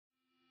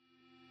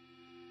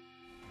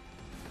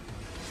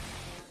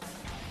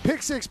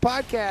Pick Six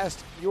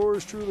Podcast,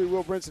 yours truly,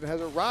 Will Brinson,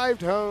 has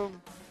arrived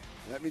home.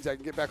 That means I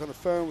can get back on the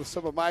phone with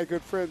some of my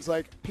good friends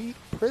like Pete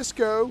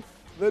Prisco,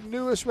 the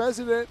newest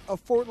resident of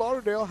Fort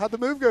Lauderdale. How'd the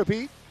move go,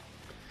 Pete?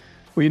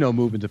 Well,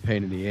 moving's a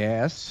pain in the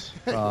ass.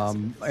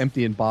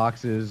 Emptying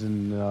boxes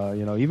and,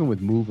 even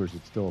with movers,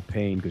 it's still a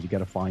pain because you got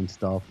to find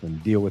stuff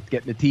and deal with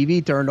getting the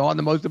TV turned on,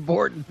 the most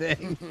important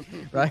thing,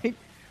 right?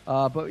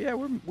 But, yeah,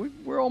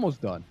 we're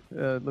almost done.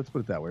 Let's put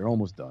it that way. We're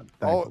almost done,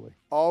 thankfully.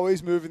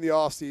 Always move in the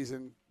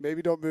offseason.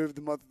 Maybe don't move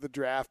the month of the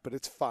draft, but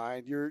it's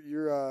fine.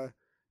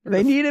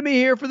 They needed me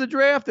here for the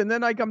draft, and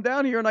then I come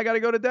down here and I got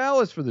to go to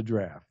Dallas for the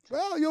draft.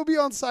 Well, you'll be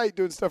on site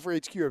doing stuff for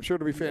HQ. I'm sure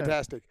it'll be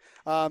fantastic.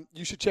 Yeah.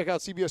 You should check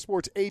out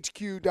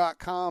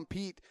CBSSportsHQ.com.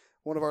 Pete,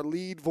 one of our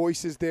lead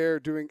voices there,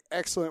 doing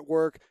excellent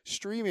work,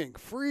 streaming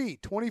free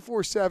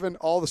 24/7,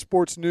 all the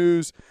sports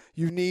news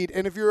you need.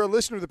 And if you're a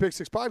listener to the Pick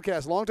Six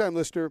Podcast, longtime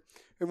listener,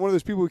 and one of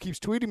those people who keeps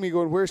tweeting me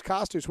going, "Where's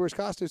Costas? Where's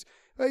Costas?"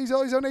 He's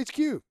always on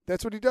HQ.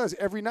 That's what he does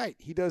every night.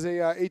 He does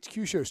a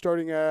HQ show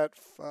starting at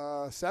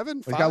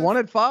 7. He's got one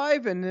at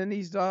 5, and then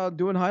he's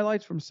doing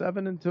highlights from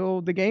 7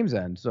 until the game's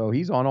end. So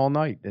he's on all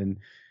night. And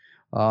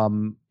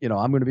I'm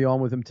going to be on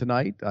with him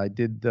tonight. I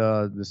did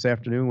this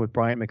afternoon with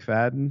Bryant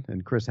McFadden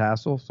and Chris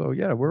Hassel. So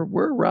yeah,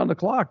 we're around the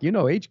clock.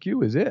 HQ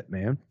is it,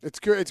 man. It's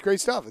good. It's great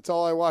stuff. It's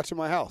all I watch in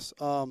my house.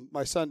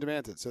 My son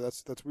demands it. So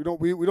that's we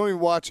don't even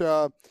watch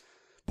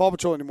Paw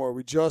Patrol anymore.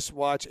 We just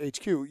watch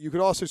HQ. You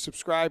can also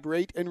subscribe,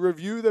 rate, and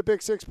review the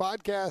Pick Six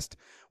Podcast.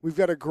 We've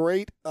got a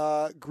great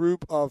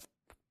group of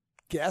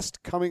guests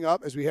coming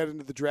up as we head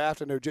into the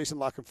draft. I know Jason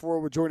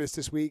Lockenfora will join us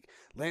this week.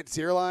 Lance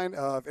Zierlein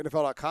of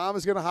NFL.com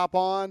is going to hop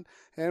on,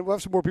 and we'll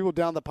have some more people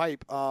down the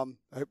pipe.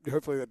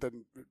 Hopefully that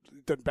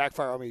doesn't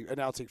backfire on me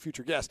announcing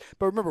future guests.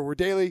 But remember, we're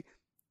daily,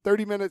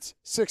 30 minutes,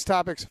 6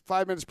 topics,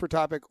 5 minutes per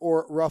topic,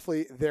 or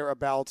roughly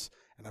thereabouts.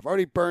 And I've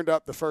already burned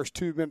up the first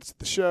 2 minutes of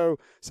the show,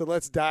 so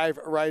let's dive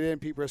right in.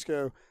 Pete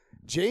Prisco,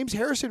 James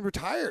Harrison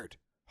retired.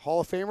 Hall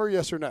of Famer,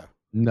 yes or no?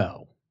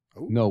 No.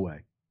 Ooh. No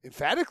way.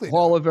 Emphatically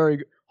Hall of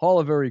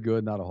very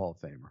good, not a Hall of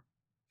Famer.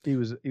 He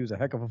was a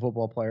heck of a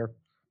football player,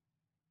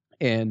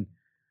 and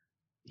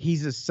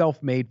he's a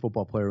self-made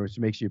football player, which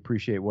makes you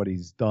appreciate what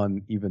he's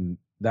done even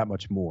that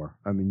much more.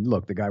 I mean,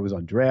 look, the guy was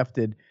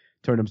undrafted,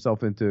 turned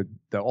himself into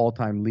the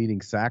all-time leading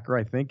sacker,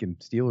 I think, in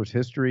Steelers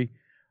history.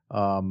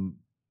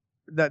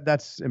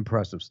 That's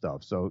impressive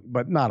stuff. So,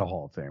 but not a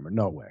Hall of Famer.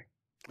 No way.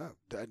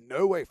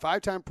 No way.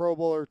 5-time Pro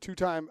Bowler,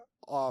 2-time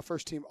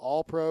first-team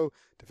All-Pro,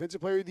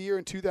 Defensive Player of the Year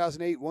in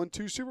 2008, won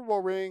 2 Super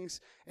Bowl rings.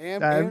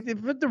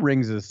 Put the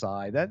rings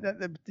aside.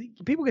 That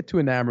people get too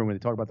enamored when they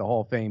talk about the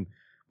Hall of Fame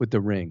with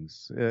the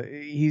rings.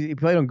 He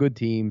played on good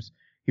teams.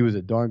 He was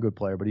a darn good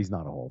player, but he's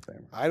not a Hall of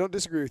Famer. I don't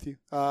disagree with you.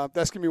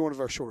 That's going to be one of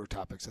our shorter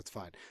topics. That's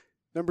fine.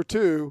 Number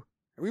 2.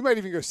 We might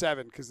even go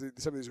 7 because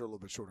some of these are a little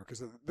bit shorter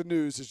because the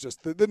news is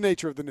just the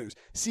nature of the news.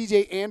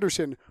 C.J.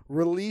 Anderson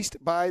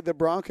released by the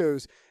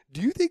Broncos.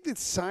 Do you think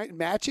that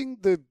matching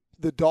the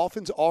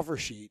Dolphins' offer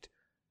sheet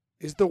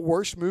is the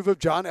worst move of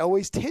John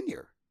Elway's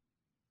tenure?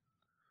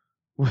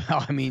 Well,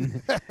 I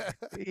mean,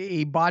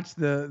 he botched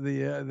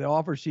the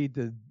offer sheet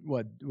to,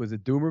 what, was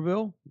it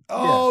Doomerville?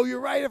 Oh, yeah.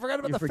 You're right. I forgot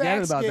about the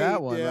fax about gate.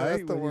 that one, yeah, right?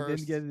 That's the when worst.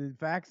 He didn't get it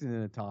faxed in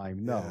a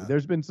time. No, Yeah.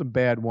 There's been some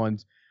bad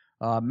ones.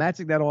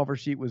 Matching that offer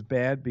sheet was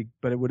bad,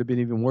 but it would have been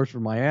even worse for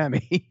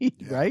Miami,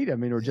 right? I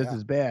mean, or just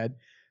as bad.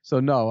 So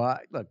no,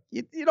 look,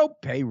 you don't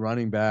pay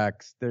running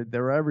backs.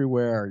 They're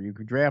everywhere. You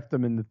could draft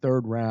them in the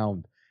 3rd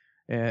round,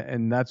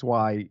 and that's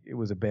why it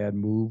was a bad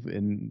move.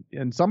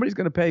 And somebody's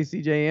going to pay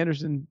C.J.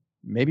 Anderson.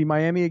 Maybe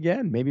Miami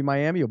again. Maybe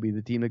Miami will be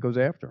the team that goes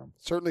after him.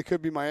 Certainly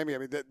could be Miami. I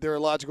mean, they're a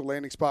logical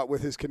landing spot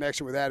with his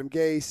connection with Adam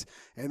Gase.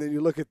 And then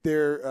you look at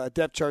their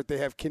depth chart. They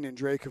have Kenyon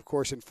Drake, of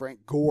course, and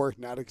Frank Gore.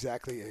 Not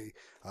exactly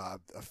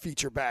a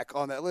feature back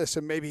on that list.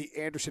 So maybe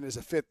Anderson is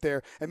a fit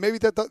there. And maybe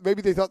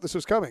they thought this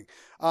was coming.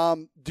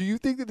 Do you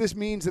think that this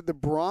means that the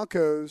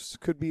Broncos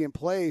could be in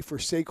play for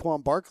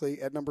Saquon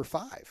Barkley at number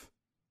 5?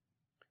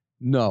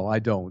 No, I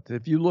don't.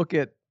 If you look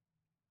at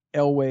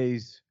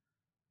Elway's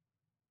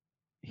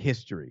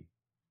history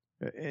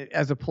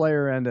as a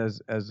player and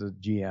as a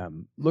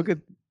GM, look at,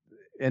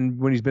 and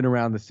when he's been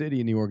around the city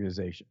and the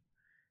organization,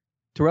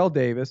 Terrell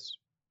Davis,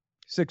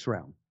 6th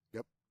round.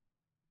 Yep.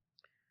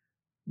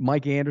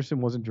 Mike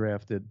Anderson wasn't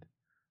drafted.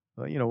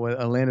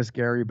 Atlantis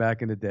Gary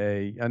back in the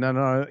day.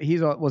 No, he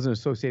wasn't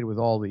associated with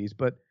all these,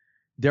 but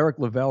Derek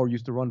Lavelle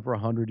used to run for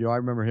 100 yards. I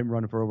remember him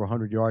running for over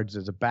 100 yards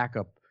as a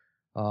backup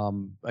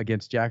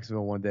against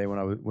Jacksonville one day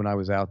when I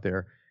was out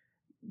there.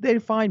 They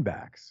find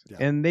backs,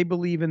 and they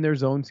believe in their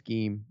zone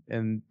scheme,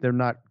 and they're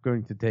not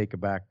going to take a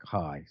back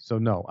high. So,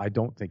 no, I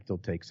don't think they'll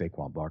take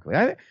Saquon Barkley.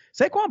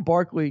 Saquon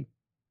Barkley,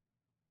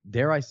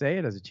 dare I say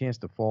it, has a chance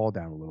to fall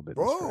down a little bit.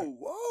 Whoa.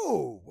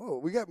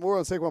 We got more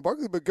on Saquon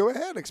Barkley, but go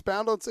ahead.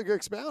 Expound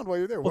while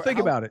you're there. Well, think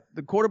about it.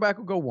 The quarterback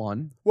will go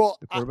 1. Well,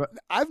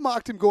 I've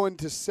mocked him going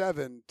to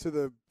 7 to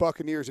the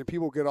Buccaneers, and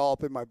people get all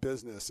up in my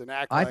business and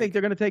act I think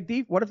they're going to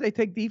take what if they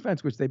take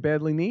defense, which they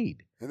badly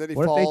need? And then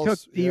what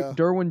falls, if they took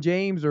Derwin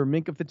James or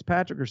Minka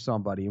Fitzpatrick or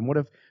somebody? And what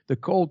if the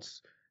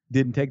Colts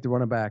didn't take the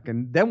running back?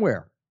 And then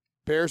where?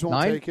 Bears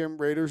won't take him.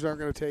 Raiders aren't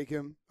going to take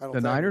him.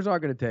 The Niners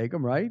aren't going to take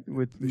him, right?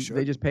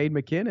 They just paid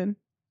McKinnon.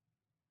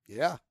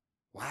 Yeah.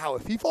 Wow.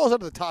 If he falls out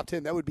of the top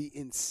 10, that would be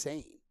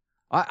insane.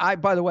 I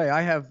by the way,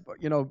 I have,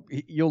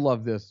 you'll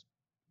love this,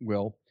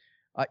 Will.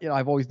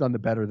 I've always done the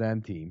better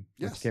than team,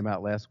 which came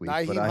out last week.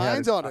 Naheem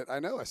Hines on it. I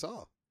know. I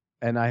saw.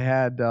 And I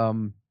had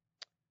a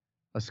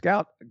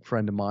scout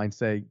friend of mine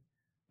say,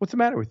 "What's the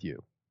matter with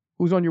you?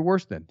 Who's on your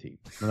worst than team?"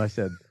 And I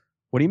said,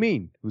 "What do you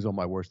mean? Who's on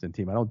my worst than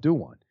team? I don't do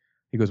one."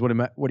 He goes, "What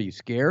are you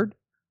scared?"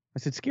 I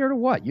said, "Scared of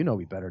what? You know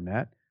me better than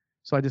that."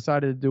 So I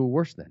decided to do a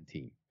worse than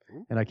team.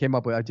 And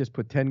I just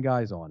put 10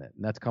 guys on it.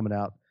 And that's coming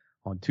out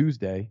on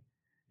Tuesday.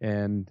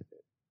 And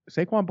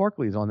Saquon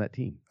Barkley is on that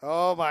team.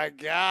 Oh, my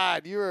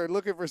God. You are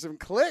looking for some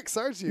clicks,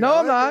 aren't you? No,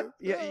 I'm not.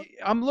 Yeah,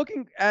 I'm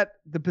looking at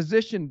the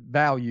position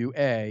value,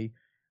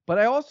 but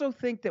I also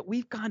think that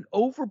we've gone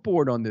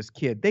overboard on this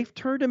kid. They've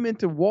turned him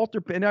into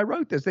and I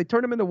wrote this, they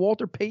turned him into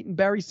Walter Payton,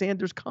 Barry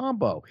Sanders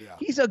combo. Yeah.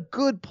 He's a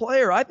good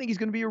player. I think he's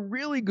going to be a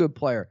really good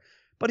player.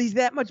 But he's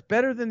that much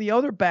better than the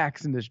other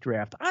backs in this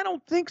draft? I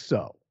don't think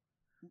so.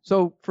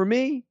 So for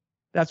me,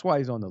 that's why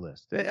he's on the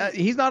list.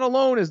 He's not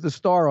alone as the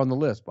star on the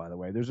list, by the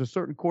way. There's a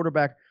certain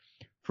quarterback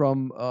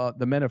from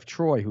the Men of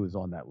Troy who is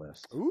on that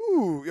list.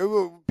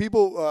 Ooh,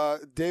 people,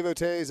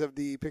 devotees of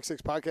the Pick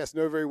Six podcast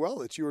know very well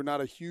that you are not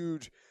a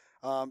huge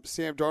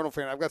Sam Darnold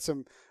fan. I've got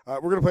some. We're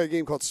going to play a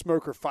game called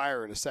Smoke or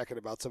Fire in a second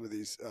about some of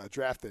these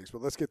draft things,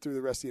 but let's get through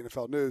the rest of the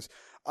NFL news.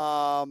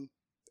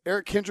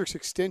 Eric Kendricks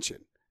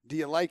extension. Do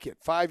you like it?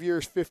 5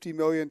 years, $50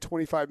 million,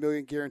 $25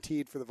 million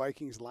guaranteed for the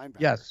Vikings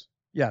linebacker.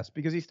 Yes,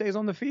 because he stays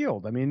on the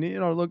field. I mean,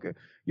 look,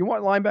 you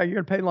want linebacker, you're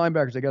going to pay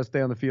linebackers. They got to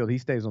stay on the field. He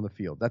stays on the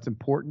field. That's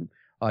important.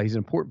 He's an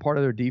important part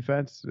of their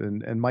defense.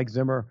 And Mike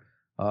Zimmer,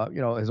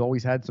 has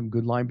always had some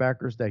good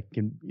linebackers that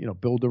can,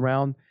 build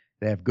around.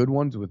 They have good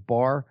ones with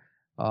Barr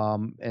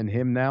and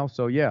him now.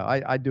 So, yeah,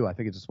 I do. I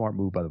think it's a smart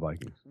move by the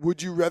Vikings.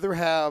 Would you rather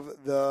have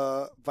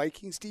the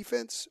Vikings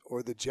defense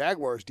or the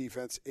Jaguars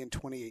defense in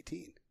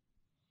 2018?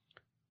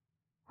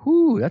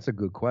 That's a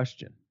good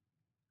question.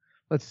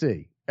 Let's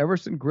see.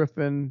 Everson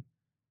Griffin,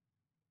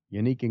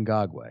 Yannick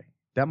Ngakoue.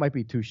 That might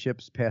be two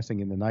ships passing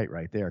in the night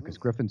right there because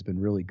Griffin's been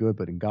really good,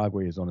 but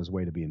Ngakoue is on his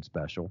way to being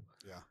special.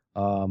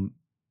 Yeah.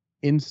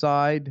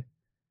 Inside,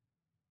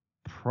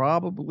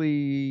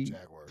 probably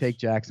Jaguars. Take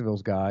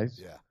Jacksonville's guys.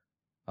 Yeah.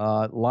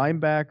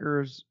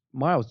 Linebackers,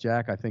 Miles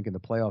Jack, I think in the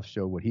playoffs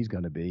showed what he's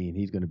going to be, and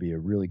he's going to be a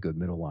really good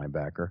middle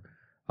linebacker.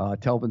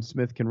 Telvin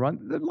Smith can run.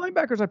 The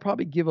linebackers, I'd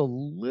probably give a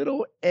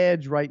little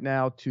edge right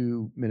now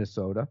to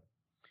Minnesota.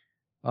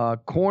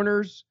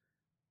 Corners,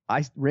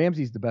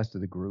 Ramsey's the best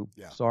of the group.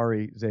 Yeah.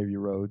 Sorry,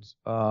 Xavier Rhodes.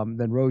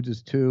 Then Rhodes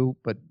is 2,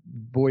 but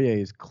Boye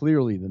is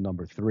clearly the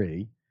number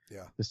 3.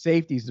 Yeah. The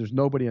safeties, there's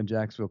nobody on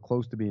Jacksonville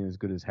close to being as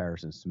good as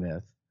Harrison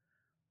Smith.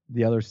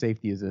 The other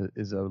safety is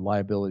a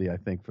liability, I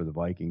think, for the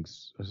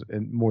Vikings,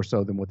 and more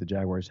so than what the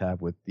Jaguars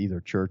have with either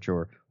Church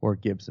or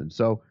Gibson.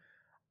 So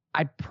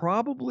I'd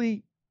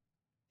probably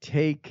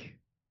take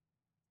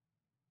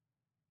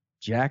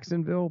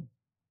Jacksonville,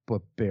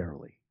 but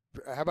barely.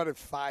 How about in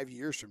 5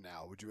 years from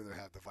now? Would you rather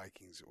have the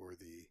Vikings or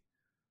the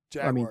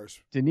Jaguars? I mean,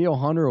 Danielle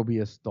Hunter will be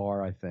a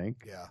star, I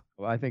think. Yeah.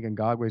 Well, I think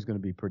Ngakoue is going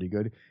to be pretty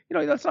good.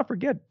 Let's not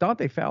forget,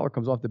 Dante Fowler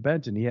comes off the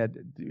bench, and he had,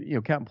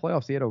 counting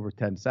playoffs, he had over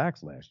 10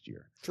 sacks last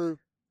year. True.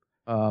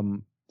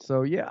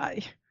 So, yeah,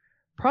 I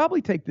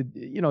probably take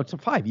it's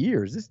 5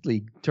 years. This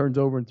league turns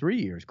over in 3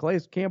 years.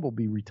 Calais Campbell will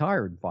be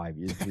retired in 5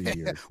 years, 3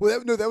 years.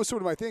 Well, that was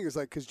sort of my thing. Is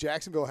like because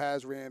Jacksonville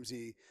has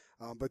Ramsey,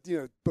 but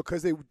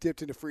because they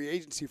dipped into free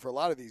agency for a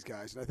lot of these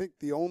guys, and I think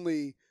the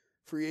only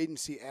free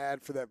agency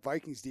ad for that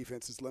Vikings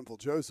defense is Linval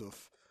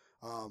Joseph.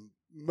 I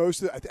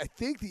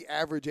think the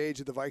average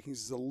age of the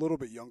Vikings is a little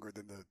bit younger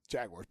than the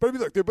Jaguars. But I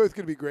mean, look, they're both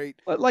going to be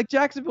great. But like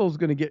Jacksonville's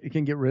can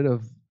get rid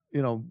of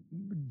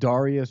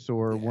Darius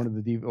or one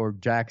of the or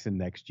Jackson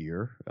next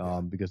year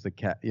because the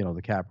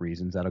cap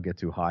reasons that'll get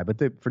too high. But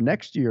for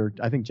next year,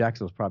 I think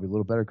Jacksonville's probably a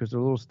little better because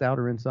they're a little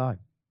stouter inside.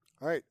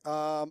 All right.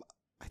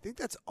 I think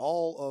that's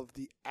all of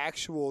the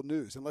actual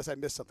news, unless I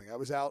missed something. I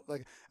was out,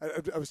 like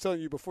I was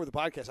telling you before the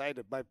podcast,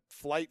 my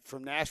flight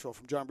from Nashville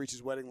from John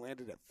Breach's wedding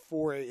landed at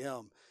 4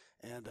 a.m.,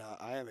 and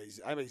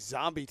I'm a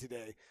zombie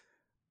today.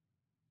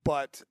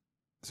 But,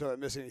 so if I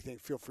miss anything,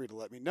 feel free to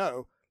let me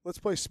know. Let's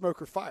play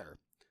Smoke or Fire.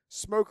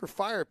 Smoke or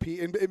Fire, Pete,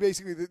 and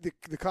basically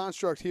the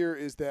construct here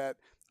is that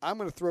I'm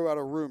going to throw out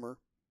a rumor,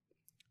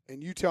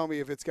 and you tell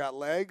me if it's got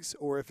legs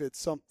or if it's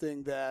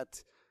something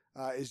that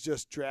is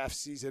just draft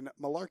season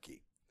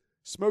malarkey.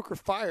 Smoke or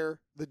Fire,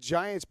 the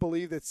Giants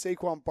believe that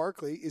Saquon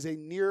Barkley is a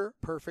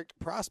near-perfect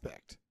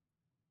prospect.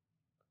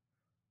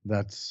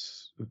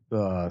 That's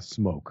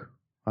smoke.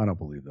 I don't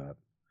believe that.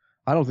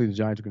 I don't think the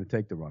Giants are going to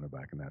take the running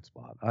back in that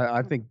spot.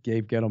 I think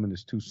Gabe Gettleman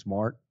is too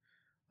smart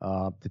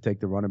to take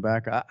the running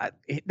back.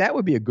 That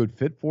would be a good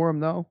fit for him,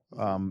 though,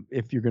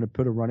 if you're going to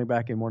put a running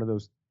back in one of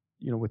those,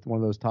 with one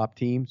of those top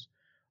teams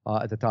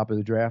at the top of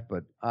the draft.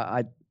 But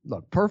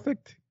look,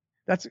 perfect.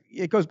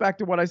 It goes back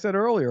to what I said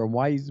earlier and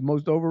why he's the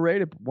most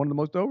overrated, one of the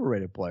most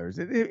overrated players.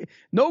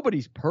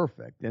 Nobody's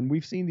perfect, and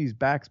we've seen these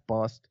backs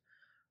bust.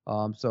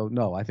 So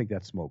no, I think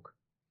that's smoke.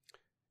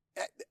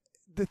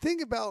 The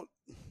thing about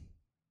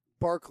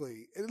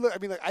Barkley, I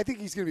mean, like, I think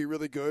he's going to be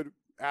really good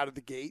out of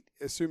the gate,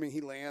 assuming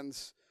he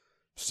lands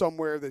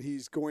somewhere that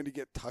he's going to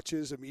get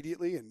touches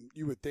immediately. And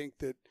you would think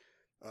that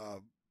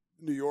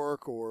New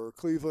York or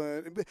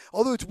Cleveland,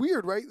 although it's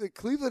weird, right? Like,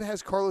 Cleveland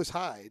has Carlos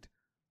Hyde,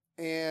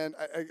 and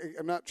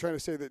I'm not trying to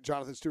say that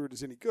Jonathan Stewart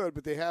is any good,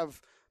 but they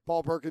have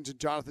Paul Perkins and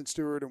Jonathan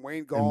Stewart and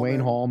Wayne Gallman. And Wayne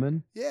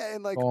Hallman. Yeah,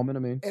 and like Gallman, I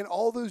mean. And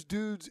all those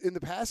dudes in the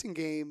passing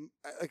game,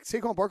 like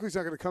Saquon Barkley's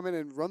not going to come in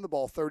and run the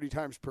ball 30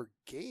 times per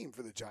game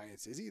for the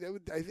Giants, is he?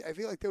 I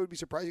feel like that would be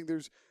surprising.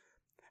 There's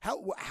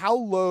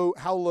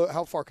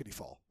how far could he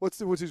fall? What's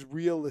his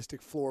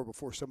realistic floor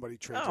before somebody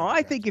trades? Oh,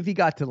 I think if he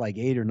got to like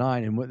 8 or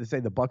 9, and say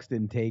the Bucs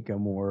didn't take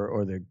him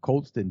or the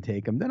Colts didn't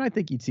take him, then I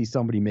think you'd see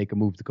somebody make a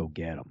move to go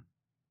get him.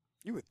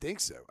 You would think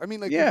so. I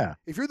mean, like, yeah.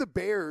 If you're the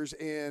Bears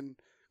and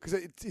because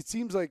it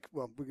seems like,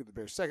 well, we'll get the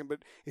Bears second,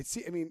 but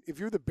I mean, if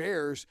you're the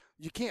Bears,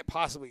 you can't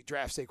possibly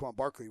draft Saquon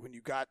Barkley when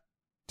you got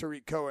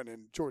Tariq Cohen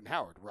and Jordan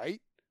Howard,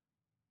 right?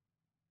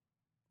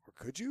 Or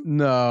could you?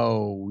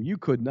 No, you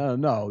could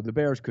no. The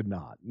Bears could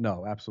not.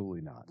 No,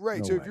 absolutely not. Right.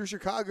 No so way. if you're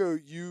Chicago,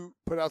 you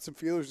put out some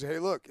feelers and say, hey,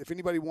 look, if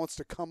anybody wants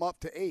to come up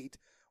to 8,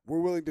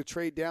 we're willing to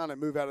trade down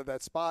and move out of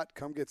that spot.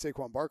 Come get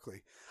Saquon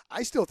Barkley.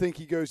 I still think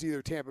he goes to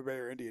either Tampa Bay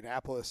or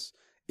Indianapolis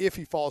if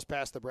he falls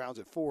past the Browns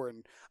at 4.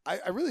 And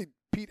I really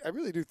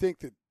do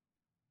think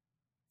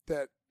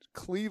that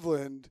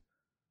Cleveland,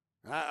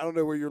 I don't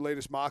know where your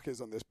latest mock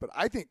is on this, but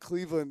I think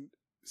Cleveland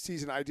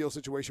sees an ideal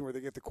situation where they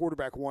get the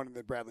quarterback 1 and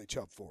then Bradley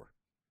Chubb 4.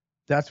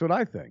 That's what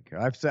I think.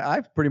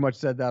 I've pretty much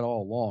said that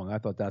all along. I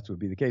thought that would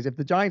be the case. If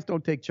the Giants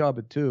don't take Chubb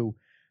at 2,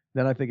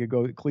 then I think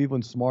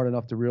Cleveland's smart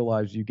enough to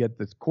realize you get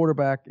this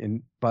quarterback.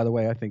 And by the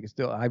way, I think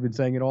I've been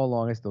saying it all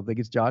along. I still think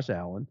it's Josh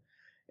Allen.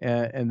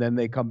 And then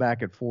they come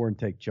back at 4 and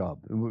take Chubb.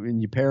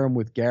 And you pair him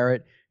with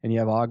Garrett and you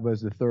have Ogba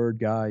as the third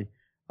guy.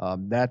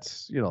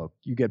 That's, you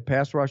get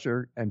pass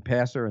rusher and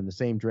passer in the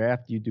same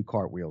draft, you do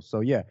cartwheels.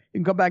 So yeah, you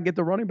can come back and get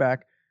the running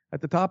back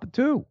at the top of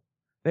 2.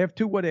 They have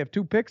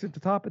 2 picks at the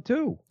top of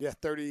 2. Yeah,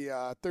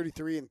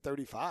 33 and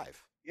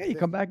 35. Yeah, you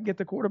come back and get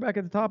the quarterback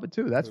at the top of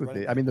 2. That's what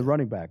the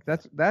running back.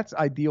 That's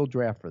ideal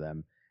draft for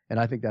them. And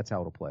I think that's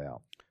how it'll play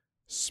out.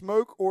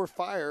 Smoke or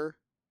fire,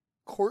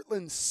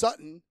 Cortland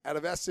Sutton out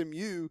of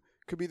SMU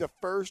could be the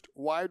first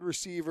wide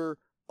receiver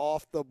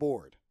off the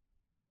board.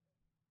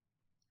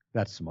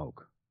 That's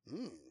smoke.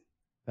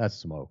 That's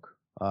smoke.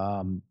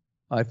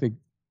 I think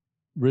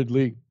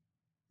Ridley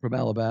from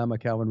Alabama,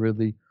 Calvin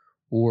Ridley,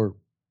 or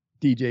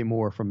DJ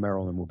Moore from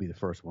Maryland will be the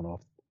first one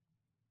off.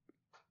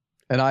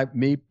 And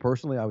me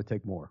personally, I would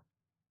take Moore.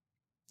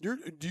 Do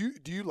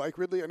you like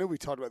Ridley? I know we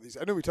talked about these.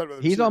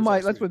 He's on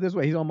my. Let's put it this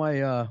way. He's on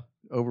my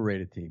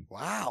overrated team.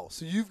 Wow.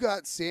 So you've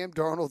got Sam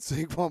Darnold,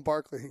 Saquon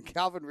Barkley, and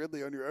Calvin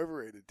Ridley on your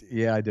overrated team.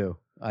 Yeah,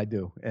 I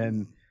do.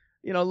 And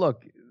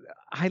look,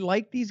 I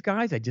like these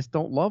guys. I just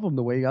don't love them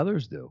the way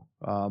others do.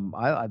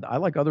 I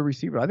like other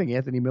receivers. I think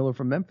Anthony Miller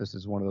from Memphis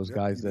is one of those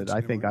guys that I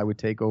think I would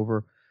take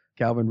over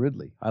Calvin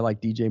Ridley. I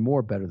like DJ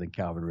Moore better than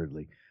Calvin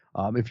Ridley.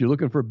 If you're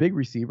looking for a big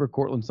receiver,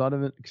 Cortland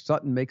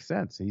Sutton makes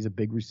sense. He's a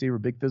big receiver,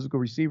 big physical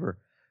receiver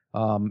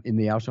in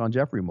the Alshon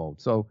Jeffrey mold.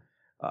 So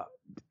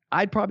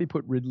I'd probably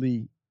put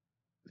Ridley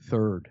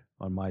third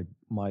on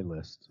my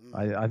list.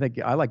 I think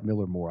I like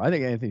Miller more. I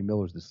think Anthony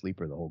Miller's the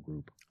sleeper of the whole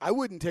group. I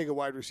wouldn't take a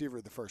wide receiver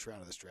in the first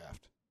round of this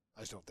draft.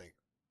 I just don't think.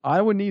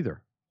 I wouldn't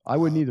either.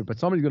 But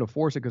somebody's going to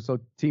force it because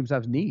teams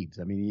have needs.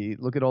 I mean, you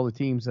look at all the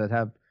teams that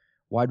have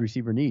wide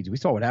receiver needs. We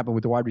saw what happened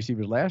with the wide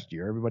receivers last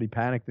year. Everybody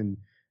panicked and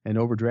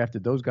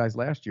overdrafted those guys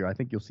last year. I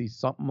think you'll see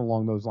something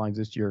along those lines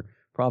this year,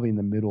 probably in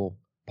the middle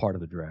part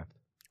of the draft.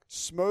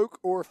 Smoke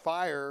or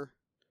fire,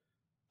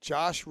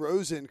 Josh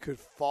Rosen could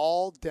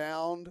fall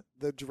down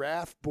the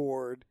draft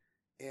board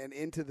and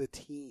into the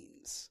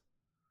teens.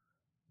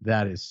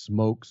 That is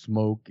smoke,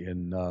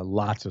 and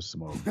lots of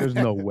smoke. There's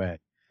no way.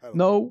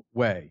 No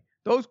way.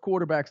 Those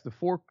quarterbacks, the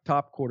 4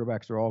 top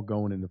quarterbacks, are all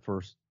going in the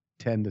first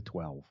 10 to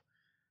 12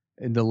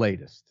 in the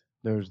latest.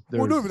 Well,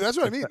 no, but that's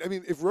what I mean. I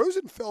mean, if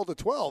Rosen fell to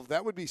 12,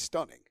 that would be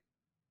stunning.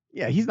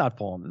 Yeah, he's not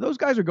falling. Those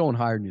guys are going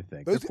higher than you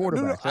think. They're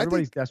quarterbacks.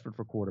 Everybody's desperate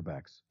for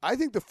quarterbacks. I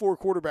think the 4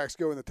 quarterbacks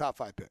go in the top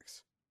 5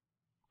 picks.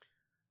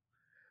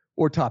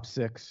 Or top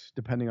 6,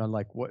 depending on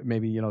what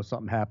maybe,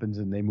 something happens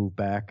and they move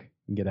back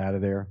and get out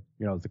of there.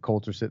 The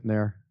Colts are sitting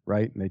there,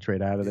 right? And they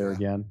trade out of there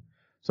again.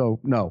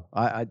 So, no,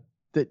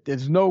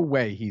 there's no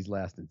way he's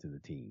lasting to the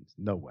teens.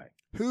 No way.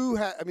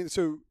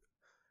 So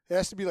it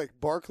has to be like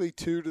Barkley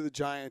 2 to the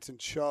Giants and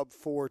Chubb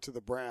 4 to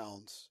the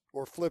Browns,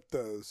 or flip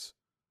those.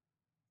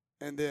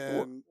 And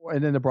then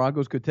the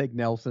Broncos could take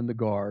Nelson, the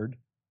guard.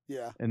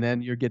 Yeah. And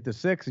then you get to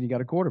 6 and you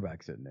got a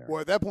quarterback sitting there. Well,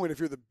 at that point,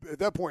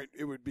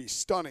 it would be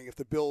stunning if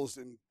the Bills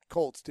and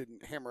Colts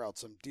didn't hammer out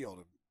some deal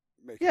to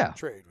make a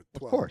trade with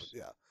 12. Of course.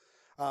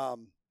 Yeah.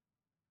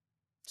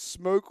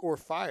 Smoke or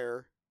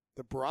fire,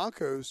 the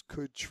Broncos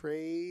could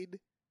trade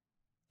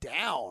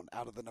down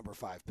out of the number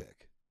 5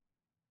 pick.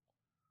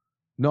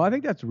 No, I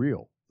think that's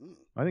real.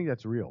 I think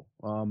that's real.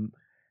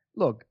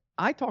 Look,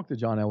 I talked to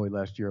John Elway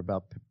last year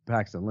about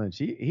Paxton Lynch.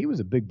 He was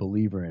a big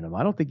believer in him.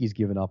 I don't think he's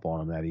given up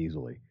on him that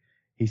easily.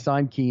 He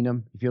signed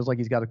Keenum. He feels like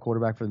he's got a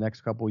quarterback for the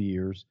next couple of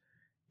years.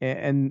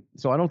 And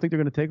so I don't think they're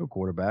going to take a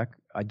quarterback.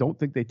 I don't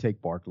think they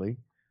take Barkley.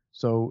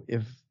 So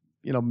if,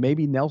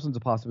 maybe Nelson's a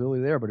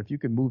possibility there, but if you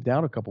can move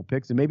down a couple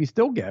picks and maybe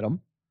still get him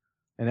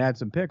and add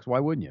some picks, why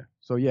wouldn't you?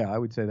 So yeah, I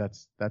would say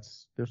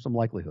there's some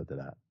likelihood to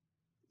that.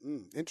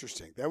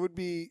 Interesting. That would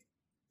be,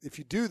 if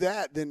you do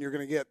that, then you're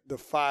going to get the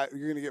 5.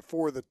 You're going to get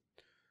 4 of the.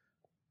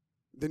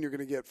 Then you're going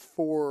to get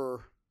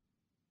 4.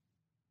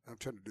 I'm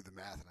trying to do the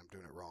math and I'm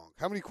doing it wrong.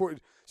 How many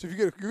So if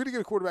you're going to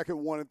get a quarterback at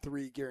 1 and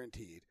 3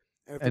 guaranteed,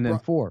 and then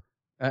 4.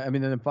 And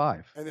then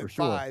 5. And then for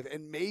 5, sure.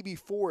 and maybe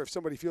 4 if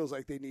somebody feels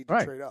like they need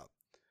to trade up.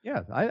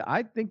 Yeah,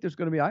 I think there's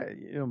going to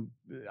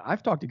be.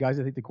 I've talked to guys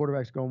that think the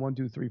quarterback's going 1,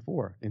 2, 3,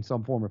 4 in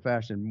some form or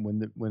fashion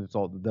when it's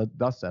all the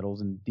dust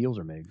settles and deals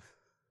are made.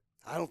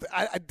 I don't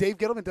think Dave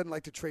Gettleman doesn't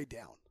like to trade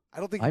down. I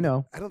don't think. I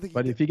know. I don't think.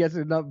 But if he gets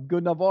a good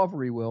enough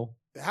offer, he will.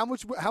 How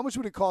much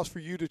would it cost for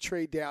you to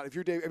trade down if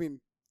you're Dave? I mean,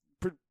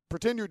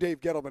 pretend you're Dave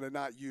Gettleman and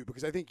not you,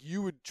 because I think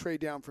you would trade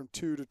down from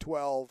 2 to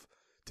 12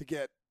 to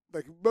get,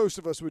 like most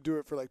of us would do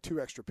it for like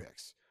 2 extra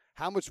picks.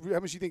 How much do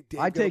you think Dave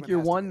Gettleman I'd take your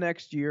has 1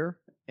 next year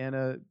and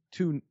a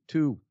 2.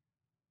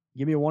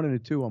 Give me a 1 and a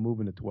 2. I'm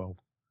moving to 12.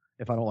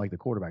 If I don't like the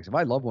quarterbacks, if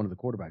I love one of the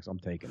quarterbacks, I'm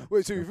taking him.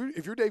 Wait, so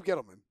if you're Dave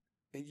Gettleman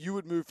and you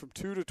would move from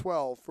 2 to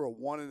 12 for a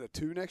 1 and a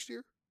 2 next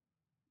year?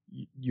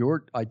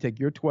 I take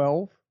your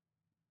 12,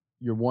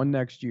 your 1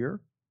 next year,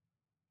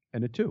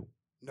 and a 2.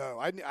 No,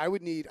 I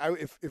would need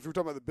if we're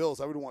talking about the Bills,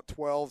 I would want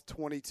 12,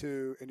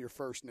 22, and your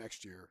first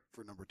next year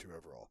for number 2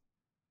 overall.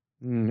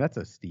 That's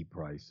a steep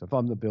price. If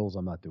I'm the Bills,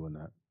 I'm not doing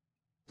that.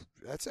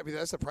 That's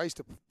the price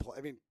to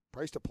play.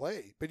 Price to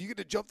play. But you get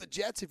to jump the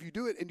Jets if you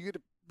do it, and you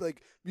get to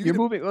You're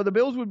moving. Well, the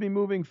Bills would be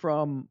moving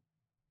from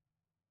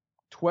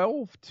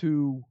 12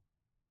 to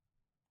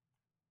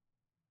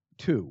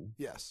 2.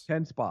 Yes.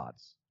 10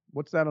 spots.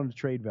 What's that on the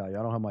trade value?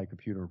 I don't have my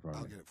computer in front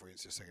of me. I'll get it for you in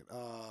just a second.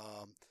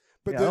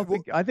 But yeah,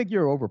 I think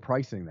you're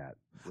overpricing that.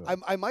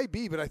 I might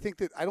be, but I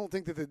don't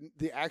think that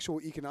the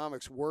actual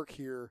economics work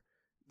here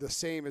the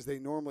same as they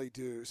normally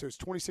do. So it's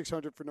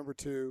 $2,600 for number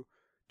 2,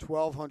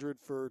 $1,200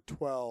 for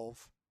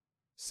 12,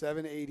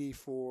 $780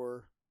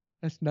 for.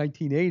 That's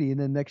 1980, and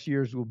then next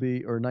year's will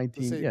be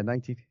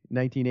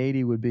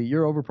 1980 would be.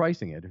 You're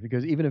overpricing it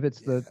because even if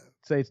it's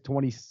say it's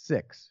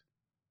 26.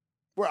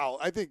 Well,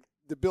 I think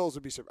the Bills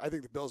would be. I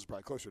think the Bills are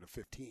probably closer to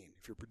 15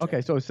 if you're projecting.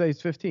 Okay, so say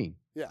it's 15.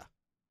 Yeah.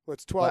 Well,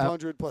 it's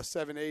 1,200 plus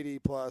 780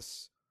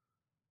 plus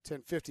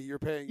 1050. You're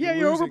paying. Yeah,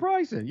 you're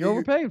overpricing. You're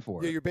overpaying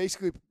for it. Yeah, you're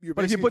basically.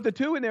 But if you put the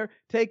 2 in there,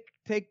 take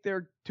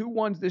their 2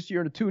 1s this year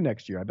and a 2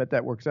 next year. I bet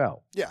that works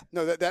out. Yeah,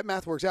 no, that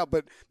math works out.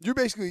 But you're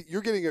basically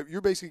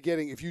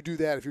getting if you do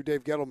that, if you're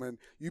Dave Gettleman,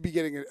 you'd be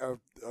getting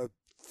a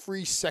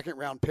free second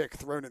round pick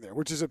thrown in there,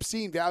 which is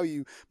obscene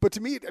value. But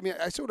to me, I mean,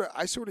 I sort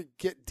of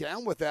get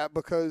down with that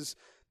because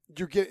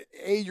you're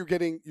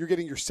getting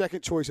your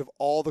second choice of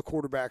all the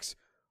quarterbacks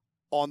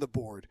on the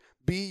board.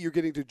 B, you're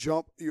getting to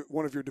jump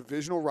one of your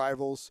divisional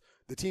rivals,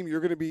 the team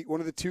you're going to be one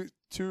of the two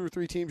or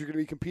three teams you're going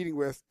to be competing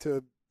with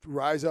to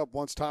rise up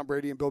once Tom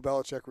Brady and Bill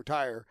Belichick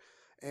retire.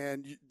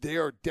 And they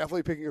are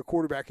definitely picking a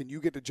quarterback, and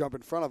you get to jump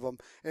in front of them.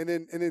 And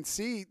then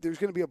C, there's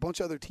going to be a bunch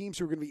of other teams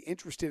who are going to be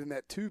interested in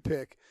that 2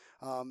 pick.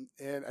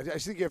 And I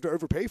just think you have to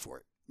overpay for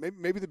it.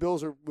 Maybe the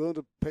Bills are willing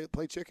to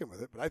play chicken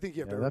with it, but I think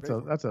you have to overpay for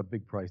it. That's a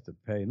big price to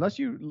pay unless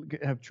you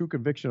have true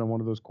conviction on one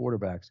of those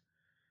quarterbacks.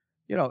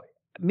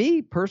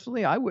 Me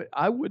personally, I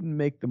wouldn't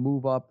make the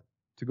move up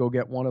to go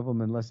get one of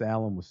them unless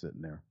Allen was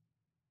sitting there.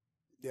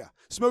 Yeah,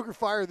 smoke or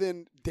fire.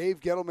 Then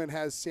Dave Gettleman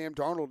has Sam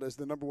Darnold as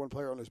the number 1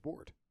 player on his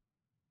board.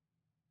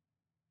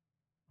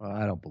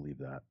 I don't believe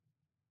that.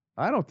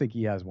 I don't think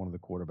he has one of the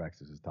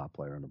quarterbacks as his top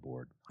player on the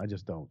board. I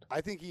just don't.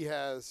 I think he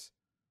has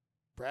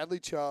Bradley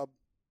Chubb,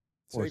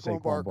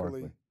 Saquon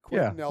Barkley.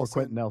 Quentin Nelson. Or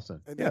Quentin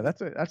Nelson. And yeah,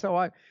 that's how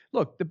I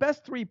look. The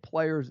best 3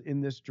 players in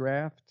this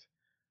draft,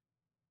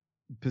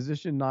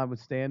 position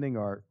notwithstanding,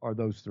 are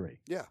those 3.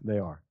 Yeah, they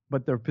are.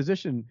 But their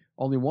position,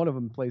 only one of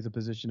them plays a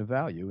position of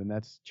value, and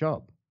that's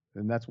Chubb,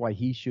 and that's why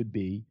he should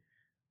be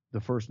the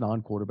first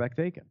non-quarterback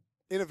taken.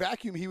 In a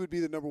vacuum, he would be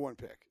the number 1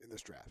 pick in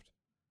this draft.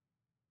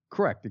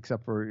 Correct,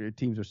 except for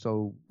teams are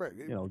so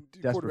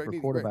desperate for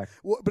quarterback. Right.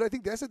 Well, but I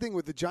think that's the thing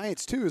with the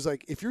Giants too. Is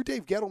like if you're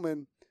Dave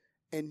Gettleman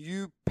and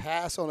you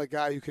pass on a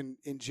guy who can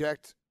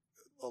inject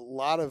a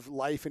lot of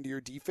life into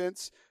your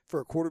defense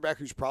for a quarterback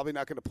who's probably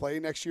not going to play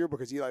next year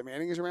because Eli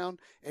Manning is around,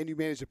 and you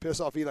manage to piss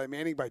off Eli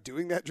Manning by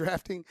doing that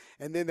drafting,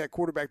 and then that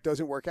quarterback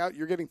doesn't work out,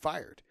 you're getting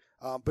fired.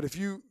 But if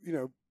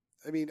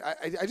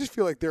I just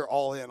feel like they're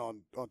all in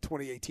on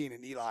 2018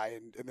 and Eli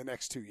and the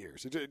next 2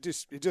 years. It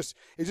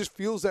just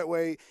feels that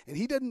way. And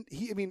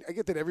I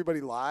get that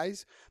everybody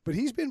lies, but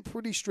he's been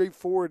pretty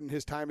straightforward in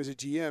his time as a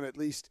GM, at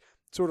least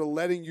sort of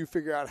letting you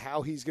figure out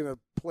how he's going to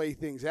play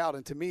things out.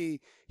 And to me,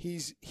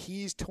 he's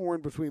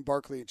torn between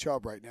Barkley and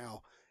Chubb right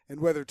now, and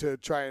whether to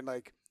try and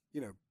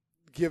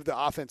give the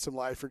offense some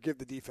life or give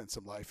the defense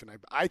some life. And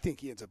I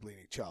think he ends up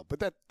leaning Chubb, but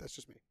that's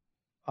just me.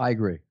 I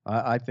agree.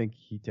 I think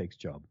he takes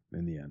Chubb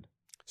in the end.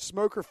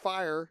 Smoke or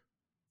fire,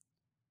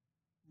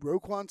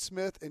 Roquan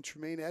Smith and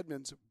Tremaine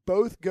Edmonds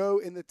both go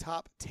in the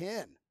top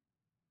 10.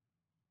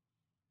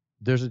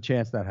 There's a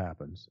chance that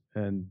happens.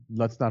 And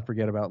let's not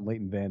forget about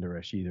Leighton Vander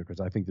Esch either, because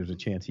I think there's a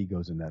chance he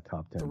goes in that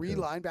top 10. Three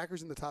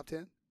linebackers in the top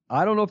 10?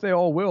 I don't know if they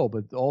all will,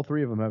 but all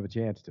three of them have a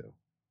chance to.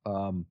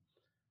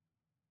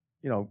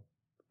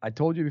 I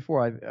told you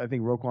before, I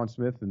think Roquan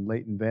Smith and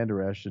Leighton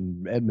Vander Esch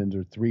and Edmonds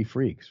are three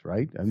freaks,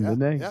 right? I mean, didn't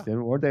they? Yeah.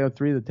 Weren't they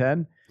 3 to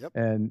 10? Yep.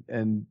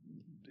 And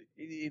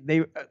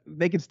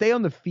they can stay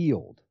on the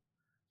field.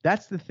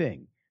 That's the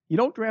thing. You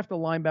don't draft a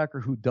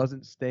linebacker who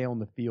doesn't stay on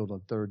the field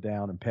on third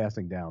down and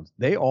passing downs.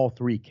 They all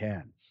three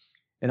can.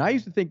 And I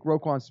used to think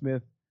Roquan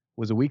Smith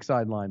was a weak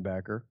side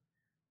linebacker,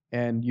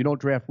 and you don't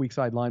draft weak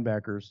side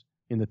linebackers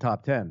in the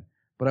top 10.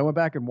 But I went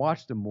back and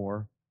watched him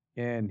more,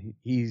 and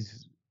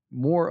he's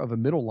more of a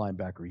middle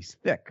linebacker. He's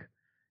thick.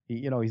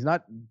 He's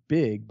not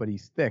big, but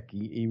he's thick.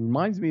 He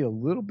reminds me a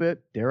little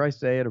bit, dare I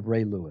say it, of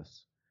Ray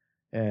Lewis.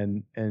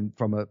 And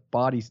from a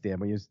body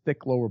standpoint, he has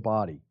thick lower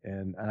body.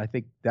 And I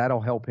think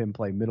that'll help him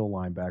play middle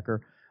linebacker.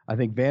 I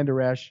think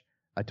Vander Esch,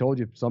 I told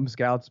you, some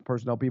scouts,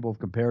 personnel people have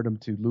compared him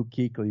to Luke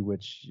Kuechly,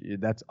 which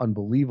that's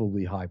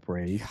unbelievably high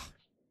praise.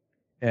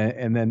 Yeah.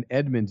 And then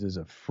Edmonds is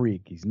a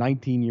freak. He's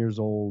 19 years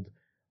old.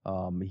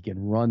 He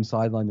can run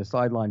sideline to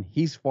sideline.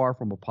 He's far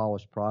from a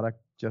polished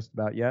product just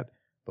about yet.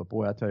 But,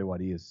 boy, I'll tell you what,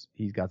 he's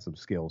got some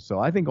skills. So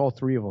I think all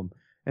three of them.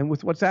 And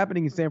with what's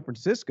happening in San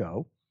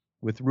Francisco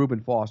with Reuben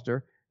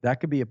Foster, that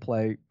could be a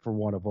play for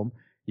one of them.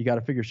 You got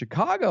to figure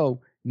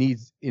Chicago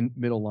needs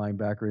middle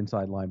linebacker,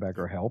 inside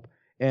linebacker help,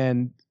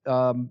 and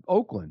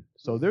Oakland.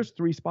 So there's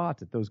 3 spots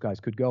that those guys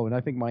could go, and I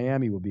think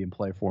Miami would be in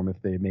play for them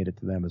if they made it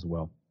to them as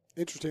well.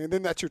 Interesting. And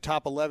then that's your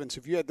top 11. So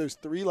if you had those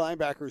 3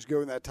 linebackers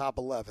go in that top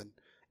 11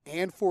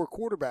 and 4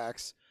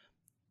 quarterbacks,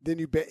 then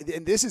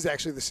and this is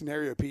actually the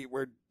scenario, Pete,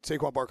 where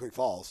Saquon Barkley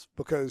falls,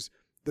 because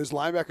those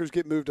linebackers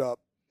get moved up,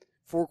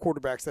 4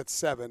 quarterbacks, that's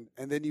 7,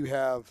 and then you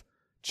have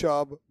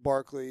Chubb,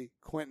 Barkley,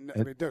 Quentin.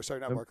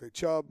 Barkley.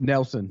 Chubb,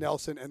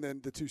 Nelson, and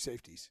then the 2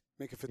 safeties,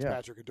 Minkah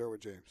Fitzpatrick and Derwin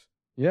James.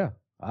 Yeah,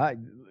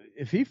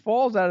 if he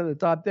falls out of the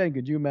top 10,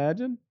 could you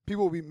imagine?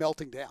 People will be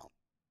melting down.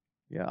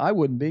 Yeah, I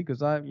wouldn't be,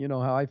 because you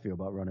know how I feel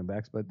about running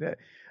backs. But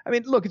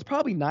look, it's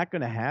probably not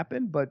going to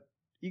happen. But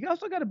you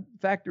also got to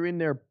factor in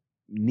their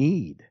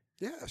need.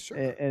 Yeah, sure.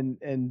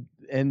 And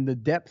the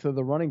depth of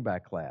the running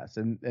back class,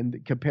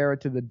 and compare it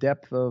to the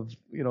depth of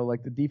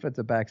like the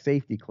defensive back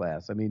safety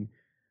class. I mean,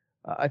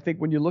 I think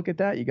when you look at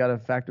that, you got to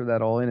factor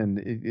that all in, and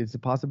it's a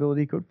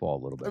possibility he could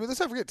fall a little bit. I mean, let's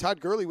not forget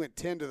Todd Gurley went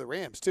 10 to the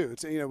Rams too.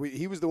 It's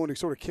he was the one who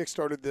sort of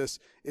kickstarted this.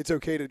 It's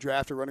okay to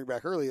draft a running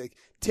back early. Like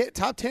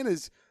top 10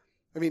 is,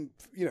 I mean,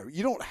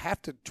 you don't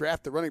have to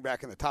draft the running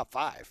back in the top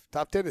 5.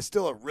 Top 10 is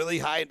still a really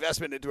high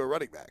investment into a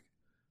running back.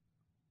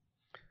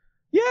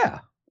 Yeah.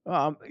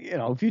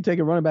 If you take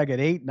a running back at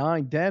 8,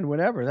 9, 10,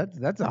 whatever,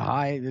 that's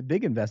a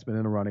big investment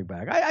in a running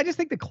back. I just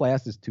think the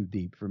class is too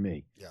deep for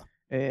me. Yeah.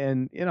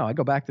 And, I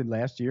go back to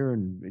last year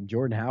and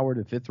Jordan Howard,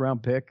 a 5th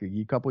round pick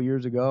a couple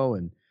years ago,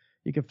 and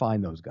you can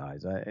find those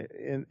guys.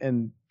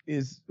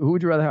 Who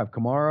would you rather have,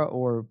 Kamara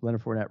or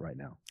Leonard Fournette right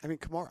now? I mean,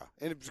 Kamara.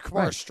 And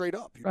Kamara straight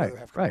up. You'd rather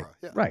have Kamara.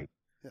 Yeah. Right.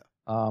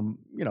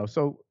 Yeah.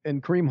 So,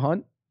 and Kareem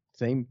Hunt,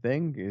 same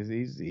thing.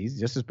 He's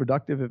just as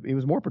productive. He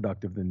was more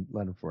productive than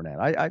Leonard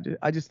Fournette.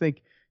 I just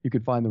think you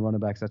could find the running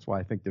backs. That's why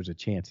I think there's a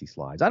chance he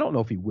slides. I don't know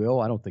if he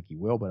will. I don't think he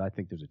will, but I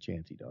think there's a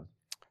chance he does.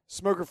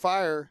 Smoke or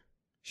fire.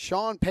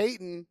 Sean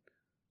Payton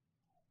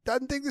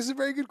doesn't think this is a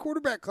very good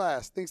quarterback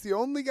class. Thinks the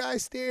only guy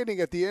standing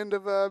at the end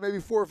of maybe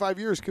 4 or 5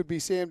 years could be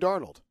Sam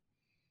Darnold.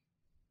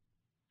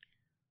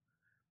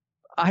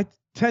 I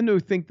tend to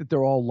think that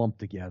they're all lumped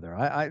together.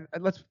 I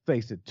let's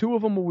face it, 2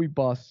 of them will be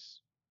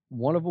busts.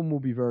 1 of them will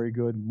be very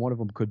good. 1 of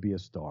them could be a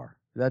star.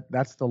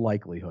 That's the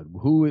likelihood.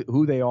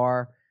 Who they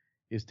are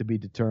is to be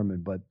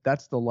determined, but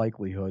that's the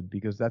likelihood,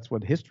 because that's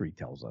what history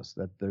tells us,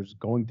 that there's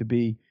going to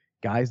be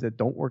guys that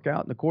don't work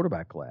out in the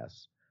quarterback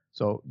class.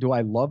 So do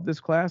I love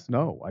this class?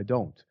 No, I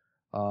don't.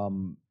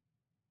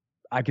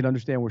 I can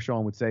understand where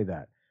Sean would say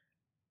that.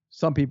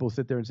 Some people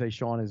sit there and say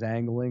Sean is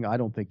angling. I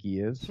don't think he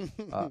is.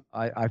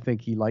 I think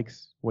he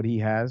likes what he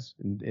has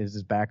and is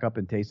his backup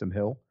in Taysom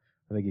Hill.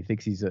 I think he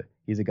thinks he's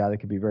a guy that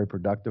could be very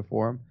productive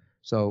for him.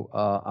 So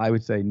I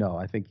would say no.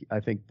 I think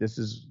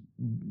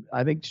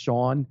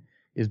Sean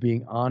is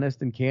being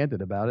honest and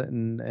candid about it,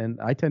 and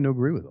I tend to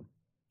agree with him.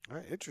 All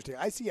right, interesting.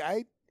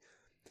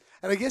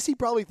 And I guess he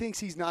probably thinks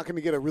he's not going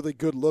to get a really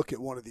good look at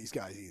one of these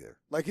guys either.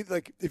 Like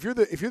if you're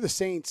the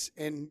Saints,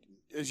 and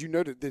as you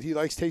noted that he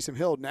likes Taysom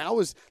Hill,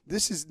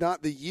 this is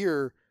not the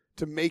year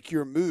to make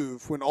your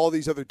move when all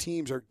these other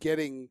teams are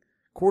getting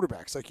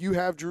quarterbacks. Like, you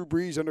have Drew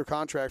Brees under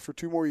contract for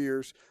 2 more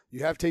years. You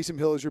have Taysom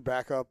Hill as your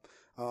backup.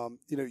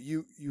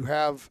 You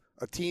have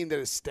a team that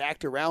is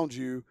stacked around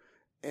you,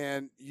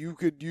 and you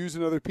could use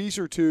another piece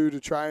or 2 to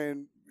try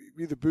and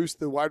either boost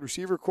the wide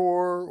receiver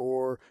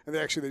core, and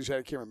they just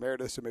had Cameron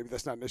Meredith, so maybe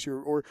that's not an issue,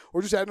 or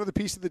just add another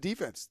piece to the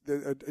defense,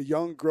 a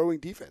young growing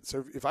defense.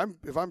 So if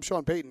I'm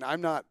Sean Payton,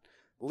 I'm not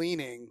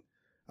leaning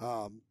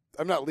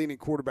I'm not leaning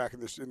quarterback in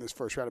this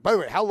first round. By the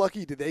way, how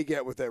lucky did they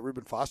get with that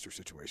Reuben Foster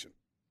situation?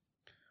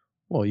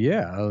 Well,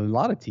 yeah, a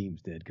lot of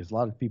teams did because a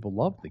lot of people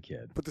loved the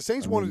kid. But the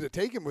Saints wanted to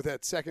take him with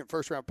that second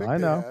first-round pick I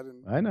know, they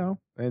had. I know.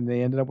 And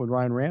they ended up with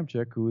Ryan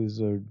Ramczyk, who is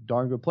a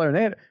darn good player. And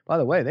they had, by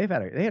the way, they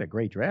had a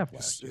great draft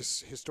last year.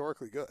 It's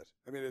historically good.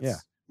 I mean,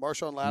 it's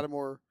Marshawn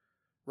Lattimore,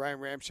 Ryan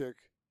Ramczyk,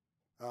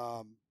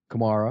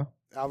 Kamara,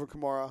 Alvin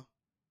Kamara,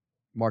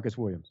 Marcus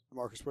Williams,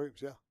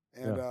 yeah.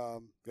 And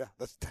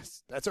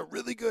that's a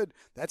really good.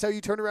 That's how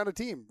you turn around a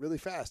team really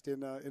fast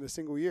in a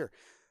single year.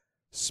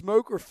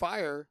 Smoke or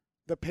fire?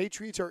 The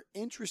Patriots are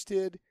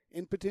interested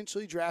in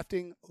potentially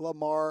drafting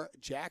Lamar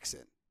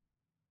Jackson.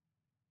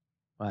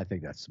 I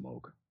think that's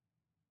smoke.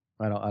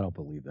 I don't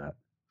believe that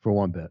for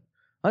one bit.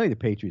 I think the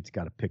Patriots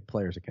got to pick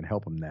players that can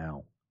help them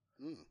now.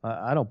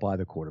 I don't buy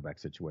the quarterback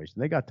situation.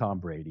 They got Tom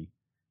Brady.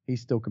 He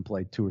still can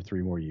play 2 or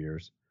 3 more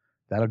years.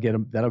 That'll get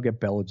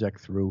Belichick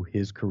through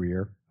his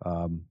career.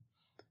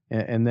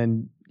 And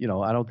then,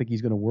 I don't think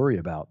he's going to worry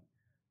about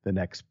the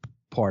next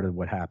part of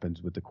what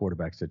happens with the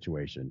quarterback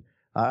situation.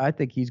 I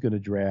think he's going to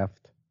draft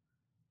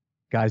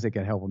guys that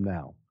can help him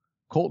now.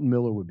 Colton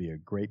Miller would be a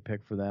great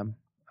pick for them.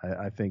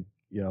 I think,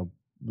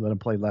 let him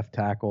play left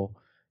tackle.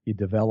 You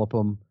develop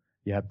him.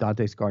 You have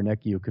Dante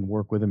Scarnecchia who can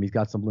work with him. He's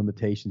got some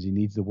limitations. He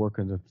needs to work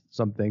on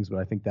some things, but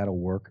I think that'll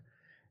work.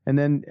 And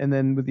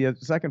then with the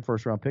second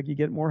first-round pick, you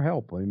get more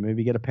help. I mean,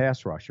 maybe you get a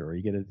pass rusher or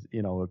you get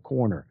a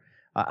corner.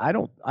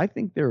 I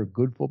think they're a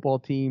good football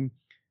team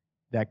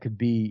that could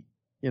be,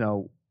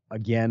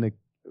 again,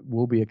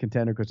 will be a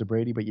contender because of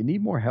Brady, but you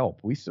need more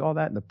help. We saw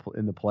that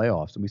in the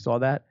playoffs, and we saw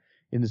that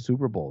in the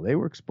Super Bowl. They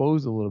were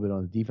exposed a little bit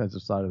on the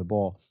defensive side of the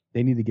ball.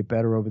 They need to get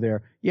better over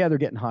there. Yeah, they're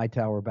getting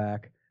Hightower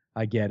back.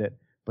 I get it,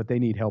 but they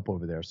need help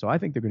over there. So I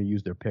think they're going to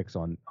use their picks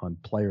on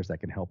players that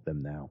can help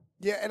them now.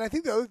 Yeah, and I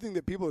think the other thing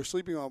that people are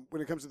sleeping on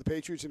when it comes to the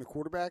Patriots and a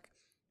quarterback,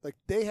 like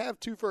they have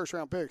 2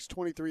 first-round picks,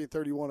 23 and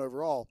 31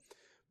 overall,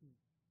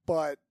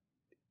 but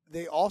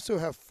they also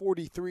have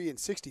 43 and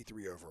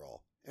 63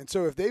 overall. And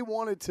so if they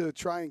wanted to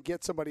try and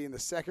get somebody in the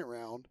second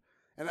round,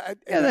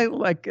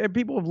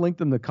 people have linked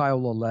them to Kyle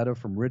Lauletta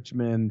from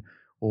Richmond,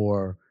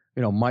 or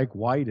Mike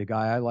White, a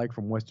guy I like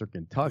from Western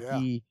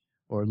Kentucky,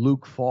 or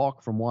Luke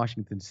Falk from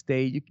Washington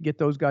State. You can get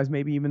those guys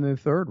maybe even in the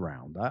third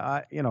round.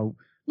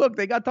 Look,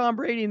 they got Tom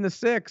Brady in the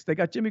 6th. They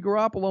got Jimmy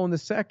Garoppolo in the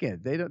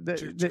 2nd. They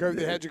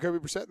had Jacoby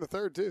Brissett in the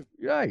 3rd too.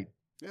 Right.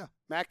 Yeah.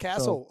 Matt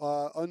Castle,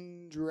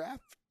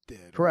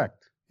 undrafted.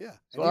 Correct. Yeah.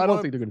 So I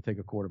don't think they're going to take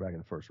a quarterback in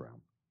the first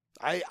round.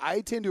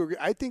 I tend to agree.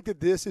 I think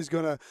that this is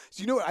going to – so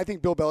you know what I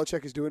think Bill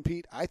Belichick is doing,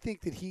 Pete? I think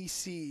that he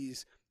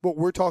sees what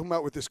we're talking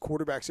about with this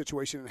quarterback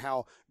situation and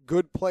how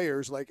good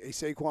players like a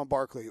Saquon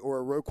Barkley or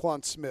a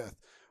Roquan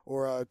Smith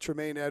or a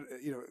Tremaine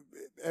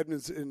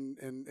Edmonds and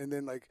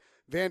then like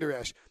Van Der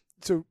Esch.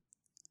 So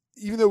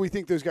even though we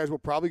think those guys will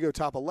probably go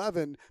top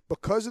 11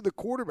 because of the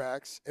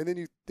quarterbacks, and then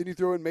you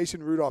throw in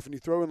Mason Rudolph and you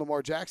throw in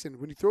Lamar Jackson,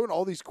 when you throw in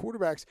all these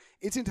quarterbacks,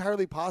 it's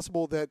entirely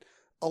possible that –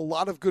 a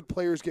lot of good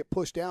players get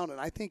pushed down, and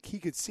I think he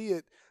could see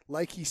it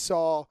like he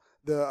saw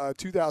the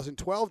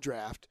 2012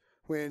 draft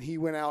when he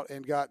went out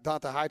and got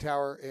Dante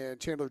Hightower and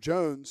Chandler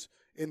Jones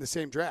in the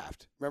same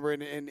draft. Remember,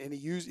 and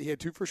he had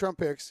 2 first-round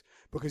picks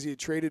because he had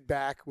traded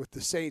back with the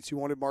Saints who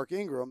wanted Mark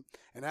Ingram,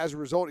 and as a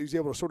result, he was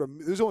able to sort of –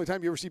 this is the only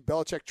time you ever see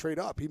Belichick trade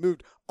up. He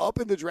moved up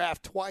in the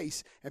draft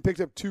twice and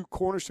picked up 2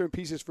 cornerstone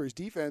pieces for his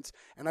defense,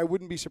 and I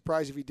wouldn't be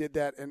surprised if he did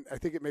that, and I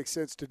think it makes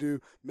sense to do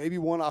maybe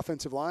 1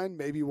 offensive line,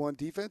 maybe 1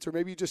 defense, or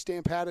maybe you just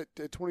stand pat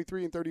at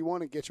 23 and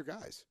 31 and get your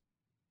guys.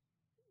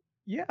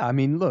 Yeah, I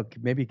mean, look,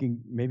 maybe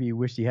you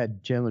wish he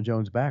had Chandler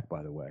Jones back,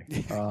 by the way.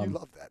 You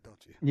love that, don't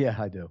you? Yeah,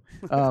 I do.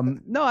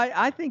 No,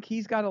 I think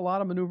he's got a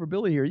lot of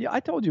maneuverability here. Yeah, I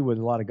told you what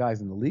a lot of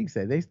guys in the league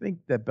say. They think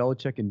that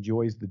Belichick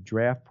enjoys the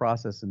draft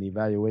process and the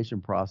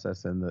evaluation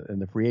process and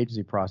the free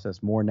agency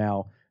process more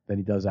now than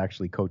he does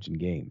actually coaching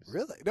games.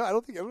 Really? No, I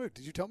don't think.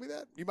 Did you tell me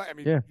that? You might. I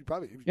mean, yeah. You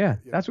probably. Yeah,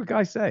 that's what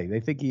guys say. They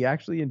think he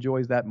actually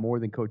enjoys that more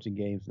than coaching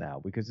games now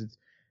because it's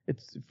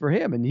for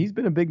him, and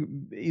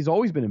he's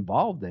always been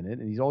involved in it,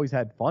 and he's always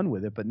had fun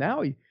with it. But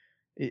now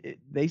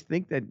they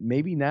think that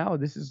maybe now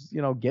this is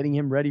getting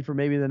him ready for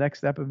maybe the next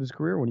step of his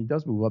career when he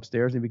does move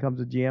upstairs and he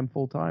becomes a GM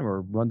full time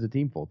or runs a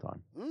team full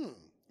time.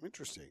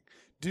 Interesting.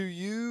 Do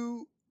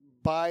you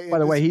buy? By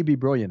the way, he'd be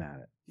brilliant at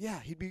it. Yeah,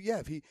 he'd be. Yeah,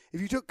 if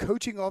you took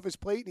coaching off his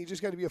plate and he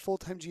just got to be a full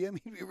time GM,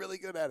 he'd be really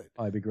good at it.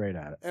 Oh, he'd be great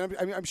at it. And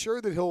I'm sure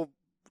that he'll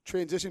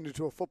transition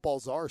into a football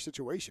czar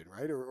situation,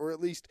 right? Or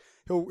at least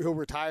he'll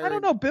retire. I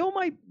don't know.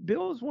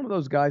 Bill is one of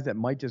those guys that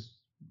might just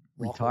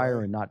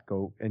retire and not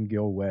go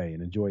away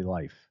and enjoy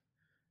life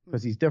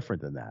because he's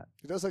different than that.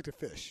 He does like to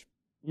fish.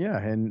 Yeah,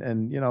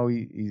 and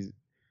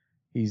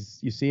he's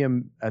you see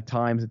him at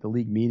times at the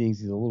league meetings.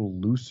 He's a little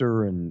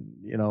looser, and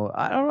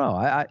I don't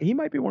know. He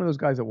might be one of those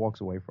guys that walks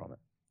away from it.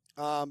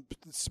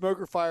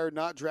 Smoker Fire,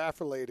 not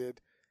draft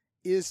related,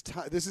 this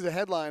is a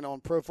headline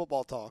on Pro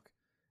Football Talk.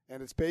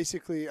 And it's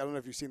basically, I don't know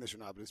if you've seen this or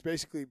not, but it's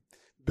basically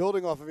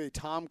building off of a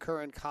Tom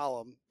Curran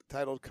column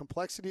titled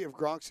Complexity of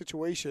Gronk's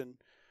Situation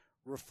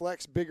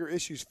Reflects Bigger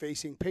Issues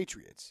Facing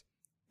Patriots.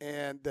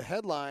 And the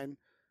headline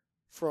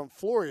from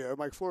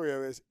Mike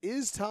Florio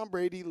is Tom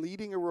Brady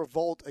leading a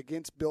revolt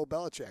against Bill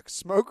Belichick?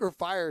 Smoke or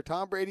fire,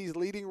 Tom Brady's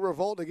leading a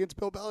revolt against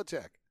Bill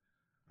Belichick.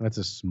 That's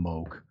a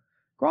smoke.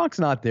 Gronk's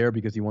not there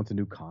because he wants a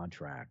new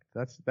contract.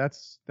 That's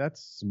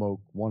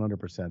smoke,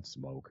 100%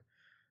 smoke.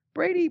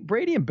 Brady and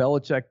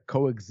Belichick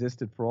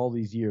coexisted for all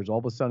these years. All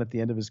of a sudden, at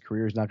the end of his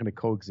career, he's not going to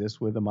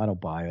coexist with him. I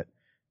don't buy it.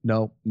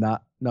 No.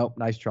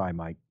 Nice try,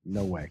 Mike.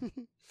 No way.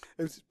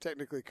 It was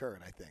technically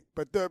current, I think,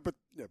 but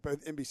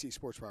both NBC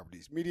Sports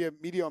Properties, media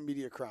on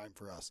media crime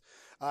for us.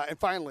 And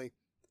finally,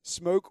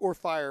 smoke or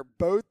fire,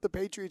 both the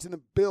Patriots and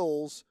the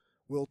Bills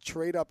will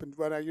trade up and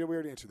we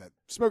already answered that.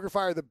 Smoke or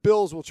fire, the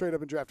Bills will trade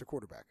up and draft a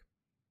quarterback.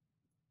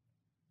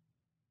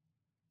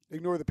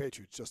 Ignore the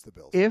Patriots, just the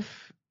Bills.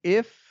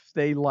 If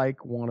they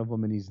like one of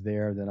them and he's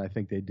there, then I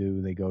think they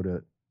do. They go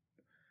to.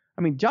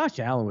 I mean, Josh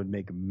Allen would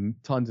make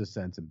tons of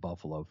sense in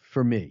Buffalo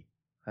for me.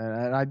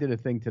 And I did a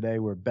thing today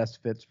where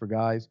best fits for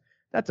guys.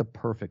 That's a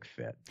perfect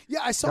fit.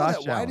 Yeah, I saw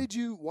Josh that. Allen.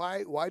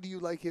 Why do you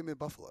like him in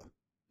Buffalo?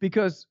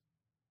 Because,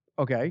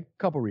 okay,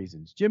 couple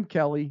reasons. Jim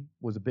Kelly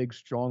was a big,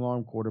 strong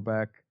arm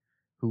quarterback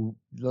who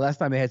the last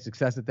time they had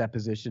success at that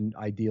position,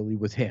 ideally,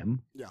 was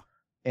him. Yeah.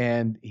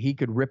 And he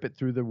could rip it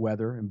through the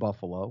weather in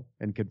Buffalo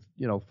and could,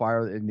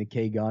 fire in the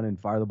K gun and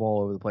fire the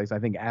ball over the place. I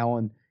think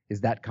Allen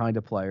is that kind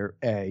of player,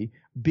 A.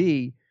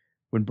 B,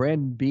 when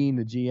Brandon Beane,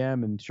 the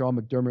GM, and Sean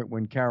McDermott were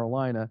in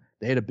Carolina,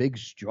 they had a big,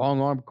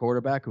 strong-arm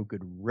quarterback who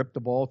could rip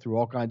the ball through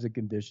all kinds of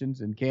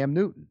conditions, and Cam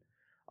Newton.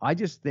 I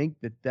just think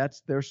that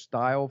that's their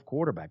style of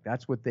quarterback.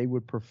 That's what they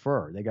would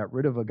prefer. They got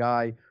rid of a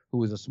guy who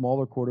was a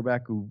smaller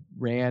quarterback who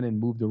ran and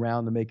moved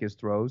around to make his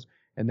throws,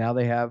 and now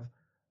they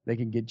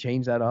can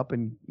change that up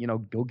and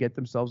go get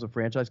themselves a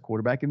franchise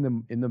quarterback in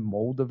the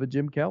mold of a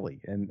Jim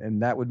Kelly,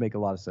 and that would make a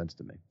lot of sense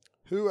to me.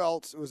 Who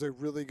else was a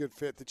really good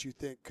fit that you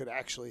think could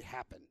actually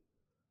happen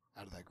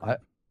out of that group?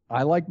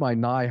 I like my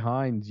Nye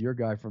Hines, your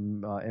guy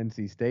from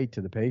NC State,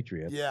 to the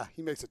Patriots. Yeah,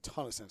 he makes a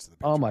ton of sense to the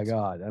Patriots. Oh, my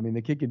God. I mean,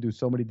 the kid can do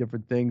so many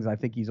different things. I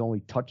think he's only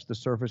touched the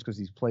surface because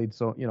he's played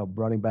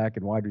running back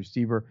and wide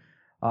receiver.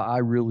 I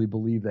really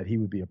believe that he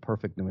would be a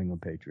perfect New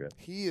England Patriot.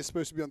 He is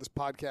supposed to be on this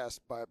podcast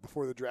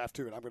before the draft,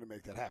 too, and I'm going to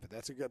make that happen.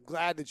 I'm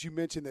glad that you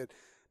mentioned that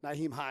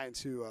Nyheim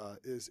Hines, who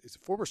is a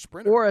former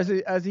sprinter. Or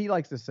as he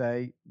likes to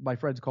say, my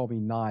friends call me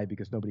Nye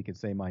because nobody can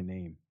say my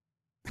name.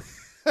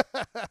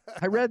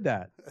 I read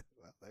that.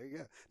 There you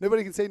go.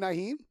 Nobody can say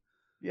Nyheim?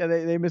 Yeah,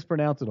 they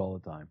mispronounce it all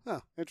the time. Oh,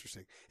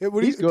 interesting.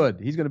 He's good.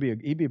 He's going to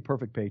he'd be a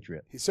perfect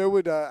Patriot. I think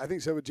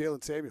so would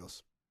Jalen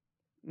Samuels.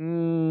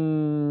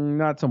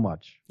 Not so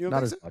much. You don't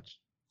Not think as so? much.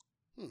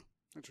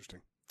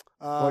 Interesting.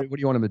 What do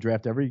you want him to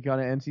draft? Every kind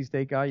of NC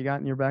State guy you got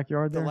in your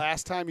backyard there? The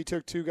last time he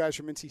took two guys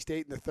from NC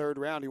State in the third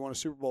round, he won a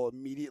Super Bowl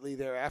immediately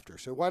thereafter.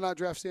 So why not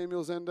draft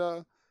Samuels and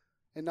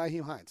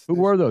Nyheim Hines? Who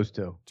were those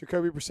two?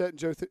 Jacoby Brissett and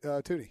Joe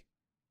Thuney.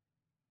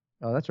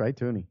 Oh, that's right,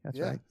 Thuney. That's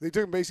right. They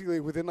took them basically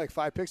within like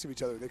 5 picks of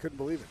each other. They couldn't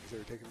believe it because they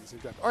were taking the same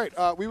draft. All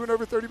right, we went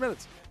over 30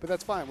 minutes, but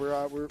that's fine.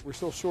 We're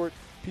still short.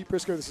 Pete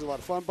Prisco, this is a lot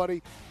of fun,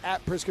 buddy.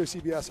 At Prisco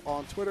CBS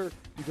on Twitter.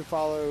 You can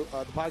follow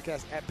the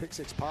podcast at Pick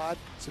 6 Pod.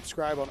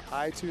 Subscribe on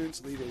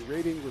iTunes. Leave a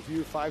rating,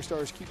 review, 5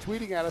 stars. Keep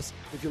tweeting at us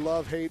if you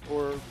love, hate,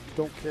 or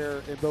don't care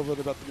ambivalent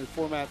about the new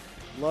format.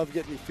 Love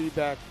getting your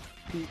feedback.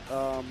 Pete,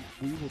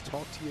 we will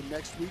talk to you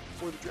next week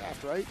before the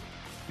draft, right?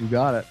 You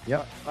got it.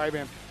 Yep. All right,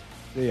 man.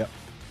 See ya.